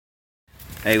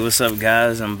Hey, what's up,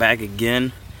 guys? I'm back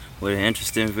again with an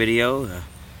interesting video,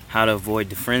 how to avoid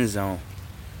the friend zone.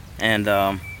 And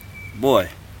boy,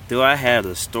 do I have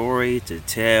a story to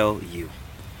tell you.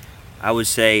 I would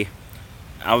say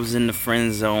I was in the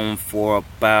friend zone for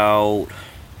about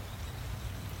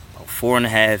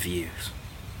 4.5 years.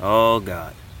 Oh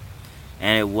God!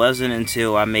 And it wasn't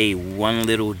until I made one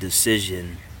little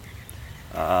decision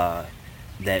that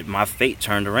my fate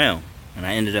turned around. And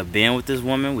I ended up being with this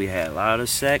woman. We had a lot of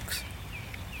sex.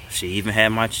 She even had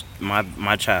my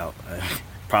child.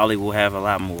 Probably will have a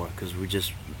lot more because we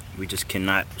just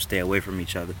cannot stay away from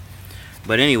each other.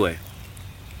 But anyway,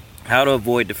 how to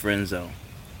avoid the friend zone,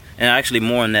 and actually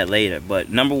more on that later. But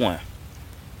number one,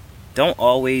 don't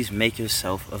always make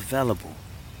yourself available,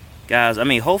 guys. I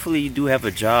mean, hopefully you do have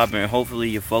a job and hopefully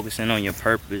you're focusing on your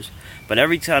purpose. But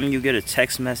every time you get a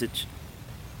text message,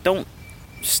 don't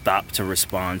stop to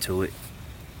respond to it.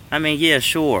 I mean, yeah,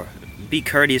 sure, be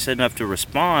courteous enough to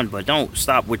respond, but don't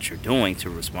stop what you're doing to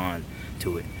respond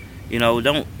to it.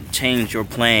 Don't change your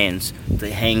plans to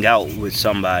hang out with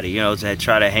somebody, to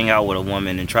try to hang out with a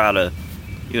woman and try to,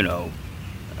 I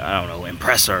don't know,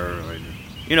 impress her,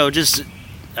 or, just,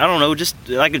 I don't know, just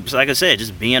like I said,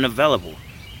 just being available.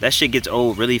 That shit gets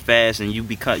old really fast, and you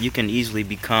can easily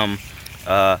become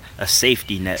a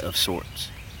safety net of sorts.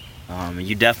 And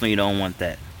you definitely don't want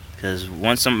that, because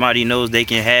once somebody knows they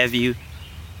can have you,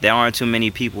 there aren't too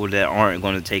many people that aren't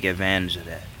going to take advantage of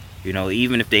that.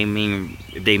 Even if they mean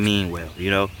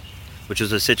well. Which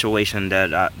was a situation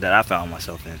that I found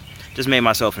myself in. Just made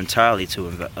myself entirely too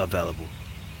available.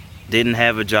 Didn't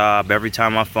have a job. Every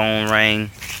time my phone rang,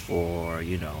 or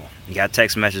got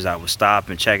text messages, I would stop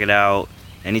and check it out.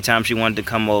 Anytime she wanted to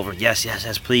come over, yes,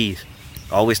 please.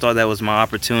 Always thought that was my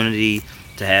opportunity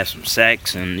to have some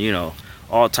sex and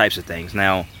all types of things.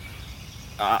 Now,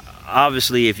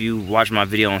 obviously, if you watch my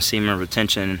video on semen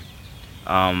retention,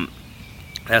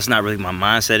 that's not really my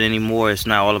mindset anymore. It's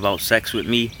not all about sex with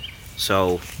me,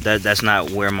 so that's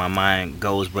not where my mind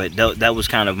goes. But that was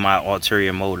kind of my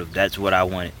ulterior motive. That's what I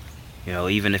wanted.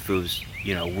 Even if it was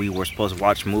we were supposed to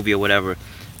watch a movie or whatever,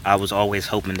 I was always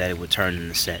hoping that it would turn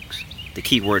into sex. The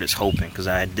key word is hoping, because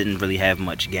I didn't really have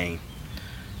much game.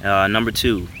 Number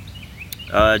two,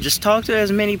 just talk to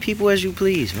as many people as you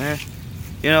please, man.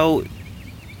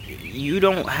 You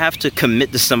don't have to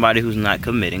commit to somebody who's not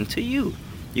committing to you.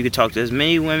 You can talk to as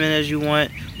many women as you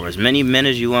want, or as many men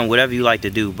as you want, whatever you like to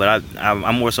do. But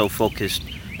I'm more so focused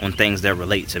on things that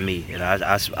relate to me, and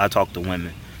I talk to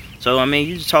women. So I mean,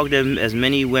 you just talk to as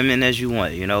many women as you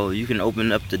want. You can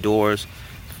open up the doors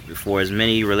for as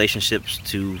many relationships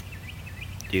to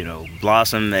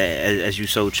blossom as you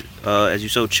so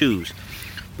choose.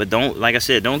 But don't, like I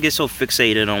said, don't get so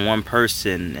fixated on one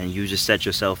person and you just set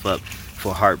yourself up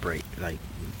for heartbreak. Like,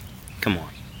 come on,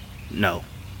 no.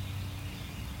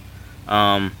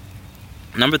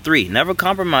 Number three, never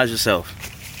compromise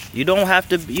yourself. You don't have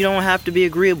to be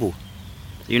agreeable.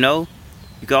 You can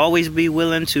always be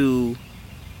willing to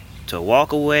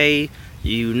walk away.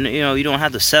 You don't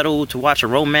have to settle to watch a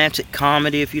romantic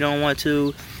comedy if you don't want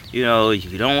to. You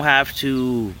don't have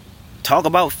to talk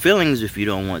about feelings if you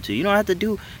don't want to. You don't have to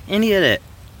do any of that.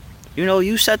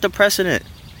 You set the precedent.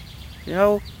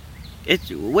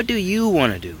 What do you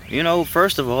want to do?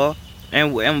 First of all,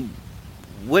 and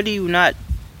what do you not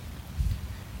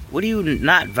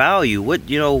value? What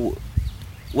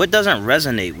doesn't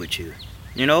resonate with you?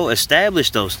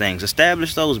 Establish those things.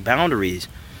 Establish those boundaries,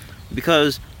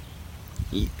 because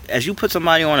as you put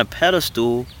somebody on a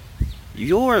pedestal,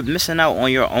 you're missing out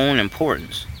on your own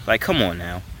importance. Like, come on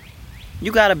now.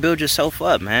 You gotta build yourself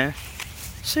up, man.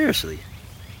 Seriously.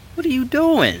 What are you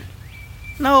doing?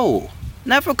 No.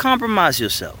 Never compromise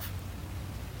yourself.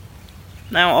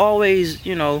 Now, always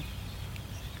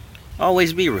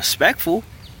be respectful.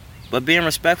 But being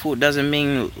respectful doesn't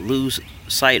mean lose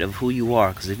sight of who you are.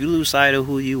 Because if you lose sight of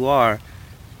who you are,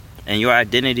 and your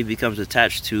identity becomes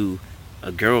attached to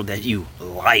a girl that you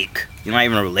like, you're not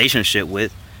even in a relationship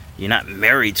with, you're not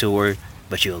married to her,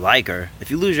 but you like her. If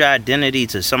you lose your identity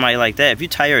to somebody like that, if you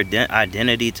tie your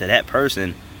identity to that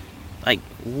person, like,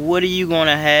 what are you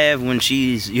gonna have when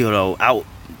she's out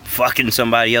fucking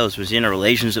somebody else, when she's in a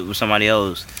relationship with somebody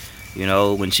else,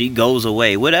 when she goes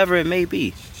away, whatever it may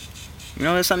be?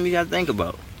 That's something you gotta think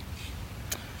about.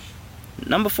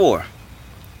 Number four,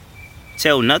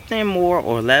 tell nothing more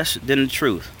or less than the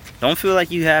truth. Don't feel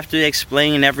like you have to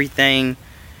explain everything,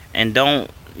 and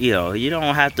you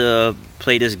don't have to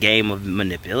play this game of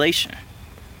manipulation.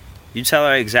 You tell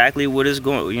her exactly what it's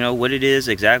going, what it is,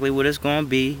 exactly what it's going to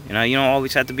be. You don't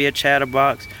always have to be a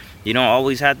chatterbox. You don't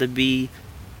always have to be,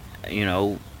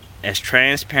 as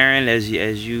transparent as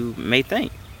you may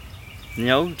think. You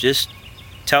know, just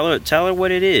tell her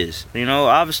what it is. You know,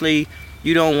 obviously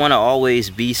you don't want to always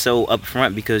be so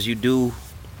upfront, because you do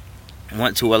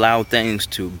want to allow things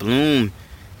to bloom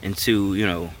into, you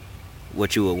know,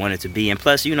 what you would want it to be. And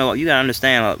plus, you know, you gotta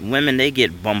understand, women, they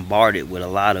get bombarded with a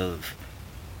lot of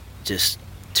just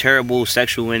terrible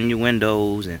sexual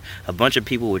innuendos, and a bunch of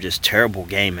people with just terrible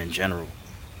game in general.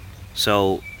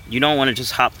 So you don't want to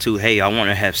just hop to, hey, I want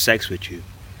to have sex with you.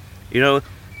 You know,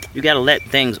 you gotta let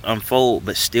things unfold,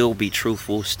 but still be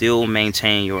truthful, still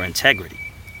maintain your integrity.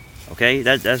 Okay,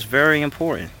 that's very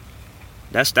important.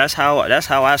 That's how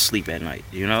I sleep at night.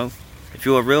 You know, if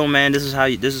you're a real man, this is how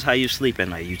you sleep at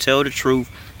night. You tell the truth,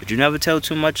 but you never tell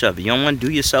too much of it. You don't want to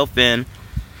do yourself in.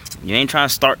 You ain't trying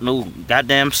to start no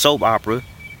goddamn soap opera.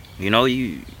 You know,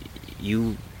 you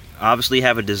obviously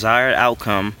have a desired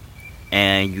outcome,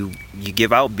 and you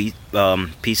give out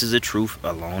pieces of truth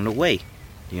along the way.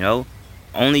 You know,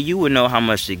 only you would know how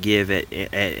much to give at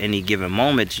any given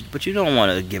moment, but you don't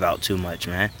want to give out too much,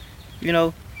 man. You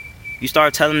know, you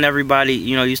start telling everybody,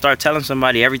 you know, you start telling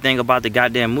somebody everything about the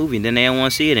goddamn movie, and then they don't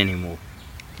want to see it anymore.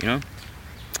 You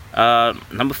know.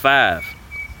 Number 5,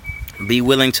 be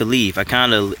willing to leave. I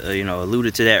kind of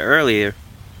alluded to that earlier.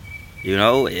 You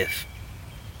know, if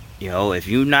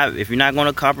you're not going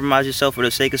to compromise yourself for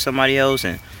the sake of somebody else,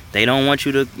 and they don't want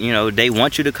you to, you know, they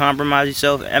want you to compromise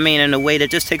yourself, I mean, in a way that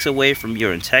just takes away from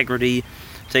your integrity,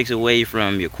 takes away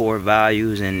from your core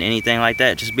values and anything like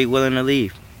that, just be willing to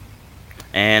leave.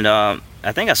 And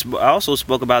I think I also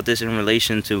spoke about this in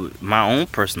relation to my own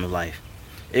personal life.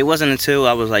 It wasn't until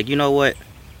I was like, you know what,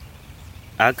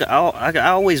 I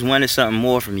always wanted something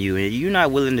more from you, and you're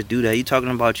not willing to do that. You're talking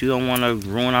about you don't want to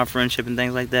ruin our friendship and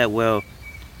things like that. Well,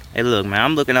 hey, look,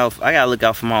 man, I gotta look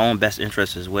out for my own best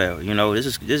interests as well. You know, this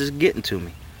is getting to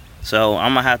me, so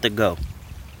I'm gonna have to go.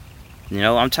 You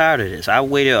know, I'm tired of this. I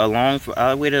waited a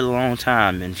long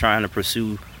time in trying to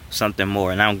pursue something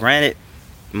more. Now, granted,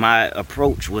 my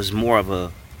approach was more of a,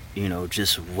 you know,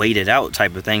 just wait it out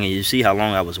type of thing, and you see how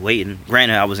long I was waiting.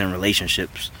 Granted, I was in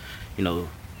relationships, you know,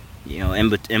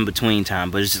 in between time,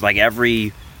 but it's just like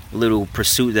every little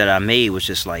pursuit that I made was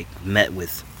just like met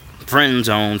with friend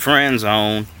zone.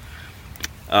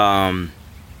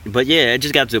 But yeah, it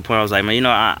just got to the point I was like, man, you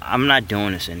know, I'm not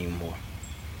doing this anymore.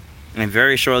 And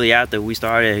very shortly after, we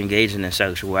started engaging in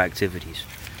sexual activities,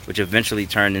 which eventually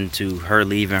turned into her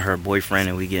leaving her boyfriend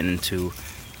and we getting into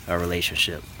a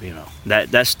relationship. You know,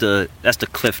 that's the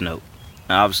cliff note.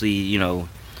 Now, obviously, you know,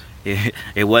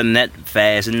 it wasn't that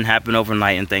fast. It didn't happen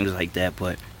overnight and things like that.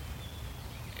 But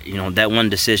you know, that one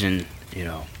decision, you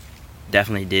know,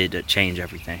 definitely did change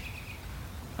everything.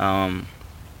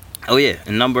 Oh yeah,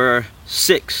 and number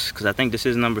 6, because I think this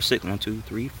is number 6. 1, 2,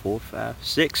 3, 4, 5,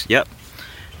 6. Yep.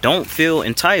 Don't feel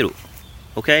entitled.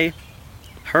 Okay?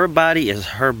 Her body is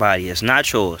her body. It's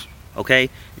not yours. Okay?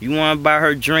 You want to buy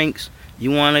her drinks.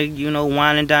 You want to, you know,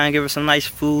 wine and dine, give her some nice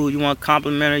food. You want to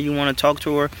compliment her. You want to talk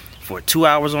to her for 2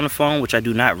 hours on the phone, which I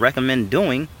do not recommend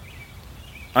doing.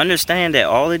 Understand that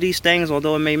all of these things,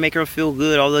 although it may make her feel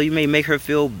good, although you may make her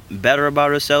feel better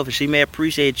about herself, and she may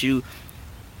appreciate you,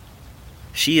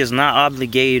 she is not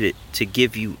obligated to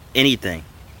give you anything.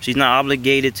 She's not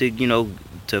obligated to, you know,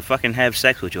 to fucking have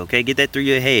sex with you, okay? Get that through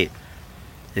your head.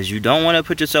 Because you don't want to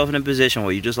put yourself in a position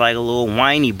where you're just like a little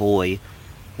whiny boy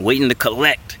waiting to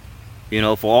collect, you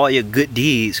know, for all your good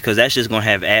deeds, because that's just going to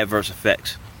have adverse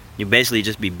effects. You basically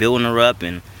just be building her up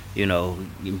and, you know,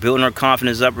 building her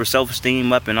confidence up, her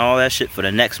self-esteem up, and all that shit for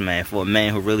the next man, for a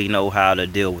man who really know how to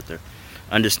deal with her.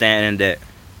 Understanding that,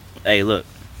 hey, look,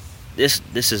 this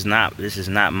is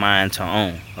not mine to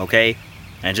own, okay?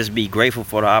 And just be grateful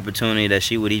for the opportunity that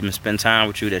she would even spend time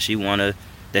with you, that she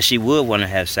would want to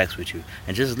have sex with you.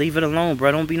 And just leave it alone,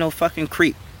 bro. Don't be no fucking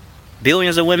creep.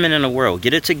 Billions of women in the world.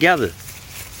 Get it together.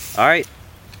 Alright?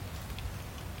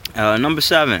 Number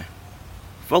 7.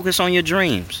 Focus on your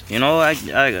dreams. You know, I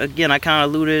kind of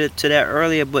alluded to that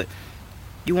earlier, but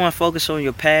you want to focus on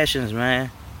your passions,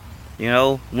 man. You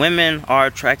know, women are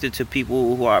attracted to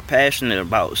people who are passionate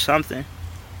about something.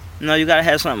 You know, you gotta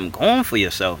have something going for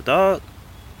yourself, dog.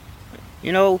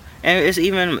 You know, and it's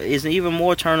even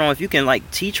more turn on if you can like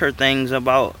teach her things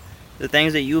about the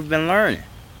things that you've been learning.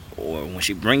 Or when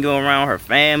she bring you around her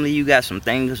family, you got some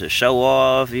things to show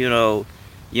off. You know,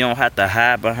 you don't have to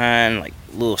hide behind like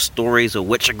little stories of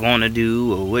what you're going to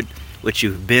do or what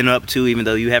you've been up to, even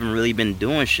though you haven't really been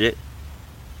doing shit.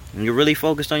 When you're really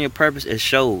focused on your purpose, it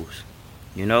shows.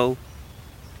 You know,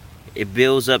 it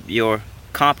builds up your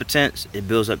competence, it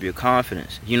builds up your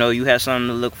confidence. You know, you have something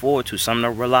to look forward to, something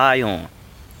to rely on.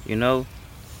 You know,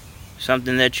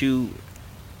 something that you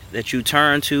that you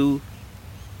turn to,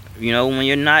 you know, when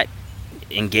you're not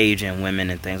engaging women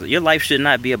and things. Your life should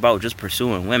not be about just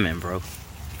pursuing women, bro.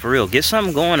 For real, get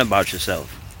something going about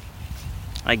yourself.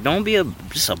 Like, don't be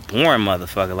just a boring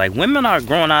motherfucker. Like, women are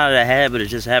growing out of the habit of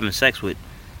just having sex with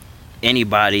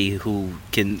anybody who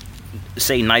can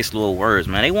say nice little words,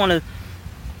 man. They want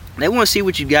to see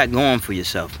what you got going for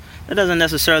yourself. That doesn't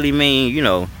necessarily mean, you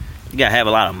know, you gotta have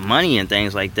a lot of money and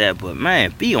things like that, but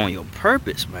man, be on your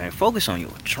purpose, man. Focus on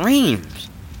your dreams.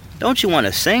 Don't you want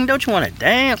to sing? Don't you want to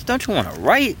dance? Don't you want to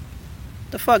write?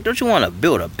 The fuck? Don't you want to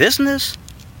build a business?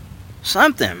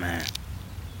 Something, man.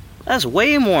 That's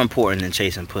way more important than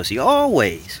chasing pussy.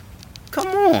 Always. Come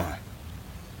on.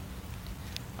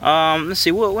 Let's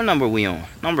see. What number are we on?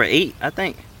 Number 8, I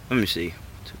think. Let me see.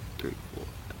 2, 3, 4.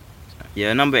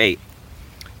 Yeah, number 8.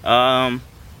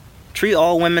 Treat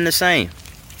all women the same.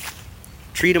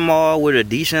 Treat them all with a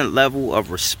decent level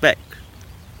of respect.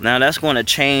 Now, that's going to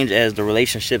change as the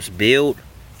relationships build.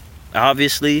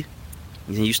 Obviously,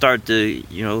 you start to,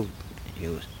 you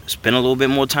spend a little bit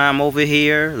more time over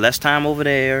here, less time over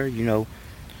there. You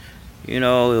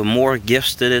know, more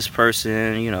gifts to this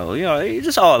person.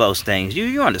 Just all those things.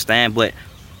 You understand? But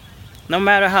no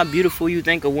matter how beautiful you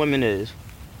think a woman is,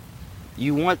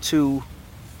 you want to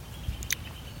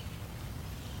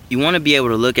be able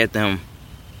to look at them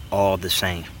all the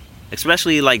same,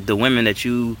 especially like the women that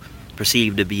you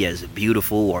perceive to be as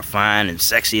beautiful or fine and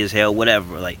sexy as hell,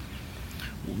 whatever. Like,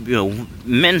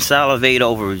 men salivate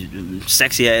over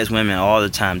sexy ass women all the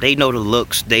time. They know the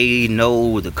looks, they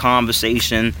know the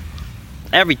conversation,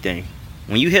 everything.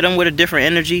 When you hit them with a different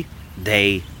energy,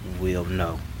 they will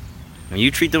know. When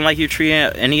you treat them like you treat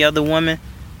any other woman,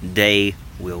 they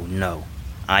will know.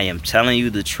 I am telling you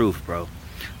the truth, bro.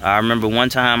 I remember one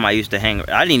time I used to hang.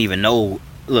 I didn't even know.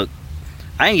 Look,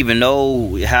 I didn't even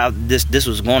know how this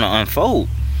was going to unfold.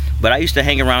 But I used to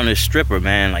hang around this stripper,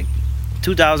 man, like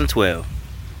 2012.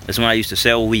 That's when I used to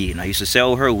sell weed, and I used to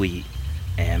sell her weed.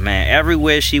 And man,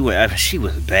 everywhere she went, she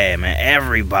was bad, man.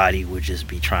 Everybody would just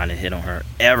be trying to hit on her.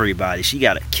 Everybody. She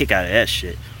got a kick out of that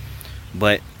shit.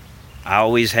 But I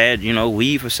always had,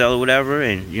 weed for sale or whatever,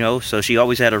 and so she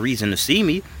always had a reason to see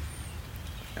me.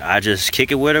 I just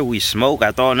kick it with her. We smoke.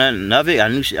 I thought nothing of it.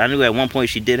 I knew at one point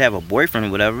she did have a boyfriend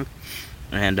or whatever,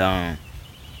 and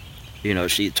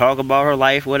she'd talk about her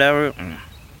life, whatever.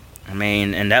 I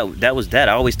mean, and that was that.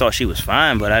 I always thought she was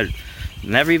fine, but I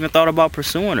never even thought about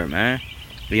pursuing her, man.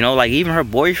 Like even her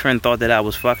boyfriend thought that I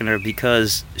was fucking her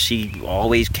because she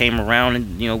always came around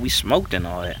and we smoked and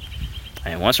all that.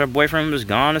 And once her boyfriend was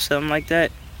gone or something like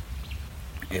that,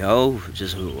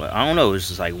 just I don't know. It was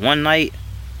just like one night.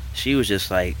 She was just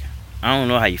like, I don't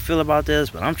know how you feel about this,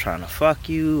 but I'm trying to fuck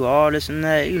you, all this and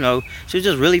that. She was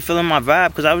just really feeling my vibe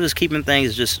because I was just keeping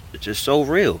things just so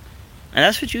real. And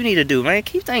that's what you need to do, man.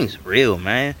 Keep things real,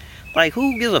 man. Like,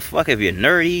 who gives a fuck if you're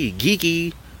nerdy,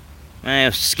 geeky,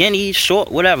 man, skinny,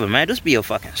 short, whatever, man. Just be your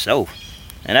fucking self.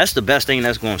 And that's the best thing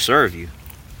that's going to serve you.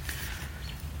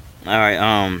 Alright,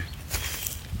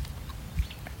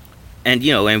 and,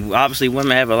 and obviously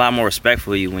women have a lot more respect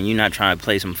for you when you're not trying to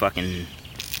play some fucking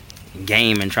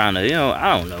game and trying to,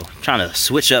 I don't know, trying to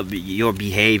switch up your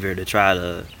behavior to try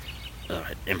to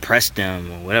impress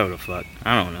them or whatever the fuck.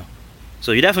 I don't know.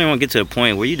 So you definitely want to get to the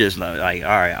point where you just like,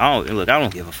 alright, I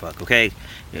don't give a fuck, okay?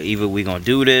 Either we gonna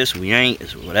do this, we ain't,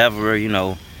 it's whatever,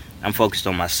 I'm focused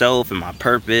on myself and my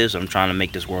purpose. I'm trying to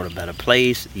make this world a better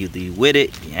place. Either you with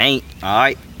it, you ain't,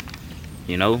 alright.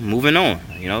 Moving on,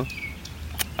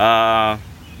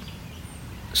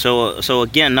 So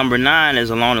again, number 9 is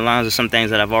along the lines of some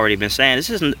things that I've already been saying. This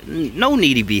is no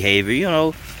needy behavior,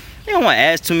 You don't want to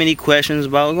ask too many questions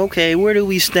about, okay, where do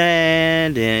we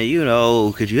stand?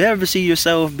 And, could you ever see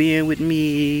yourself being with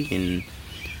me? And,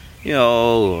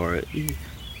 or,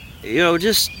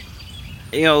 just,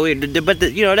 but,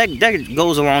 that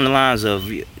goes along the lines of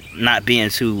not being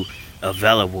too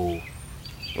available.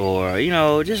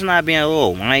 Or, just not being a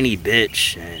little whiny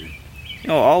bitch. And,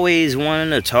 always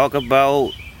wanting to talk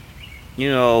about,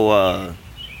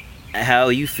 how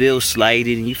you feel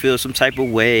slighted and you feel some type of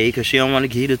way because she don't want to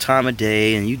give you the time of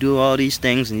day, and you do all these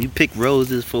things and you pick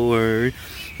roses for her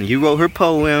and you wrote her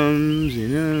poems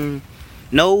and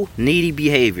no needy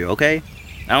behavior, okay?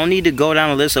 I don't need to go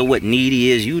down a list of what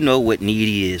needy is. You know what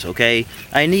needy is, okay?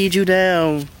 I need you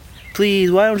down.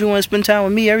 Please, why don't you want to spend time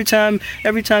with me? Every time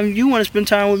you want to spend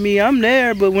time with me, I'm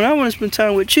there, but when I want to spend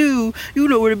time with you, you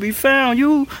know where to be found.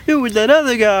 You're with that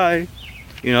other guy.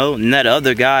 And that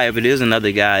other guy, if it is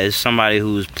another guy, is somebody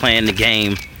who's playing the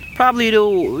game probably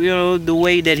the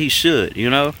way that he should,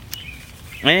 And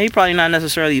he probably not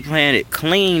necessarily playing it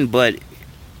clean, but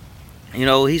you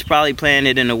know, he's probably playing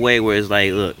it in a way where it's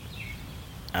like, look,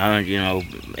 I don't, you know,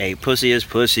 hey, pussy is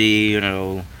pussy, you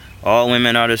know, all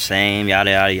women are the same,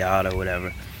 yada yada yada,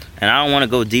 whatever. And I don't want to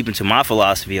go deep into my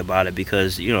philosophy about it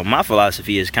because, you know, my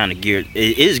philosophy is kind of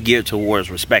geared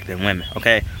towards respecting women.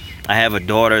 Okay, I have a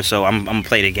daughter, so I'm gonna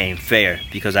play the game fair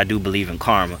because I do believe in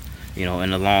karma, you know,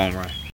 in the long run.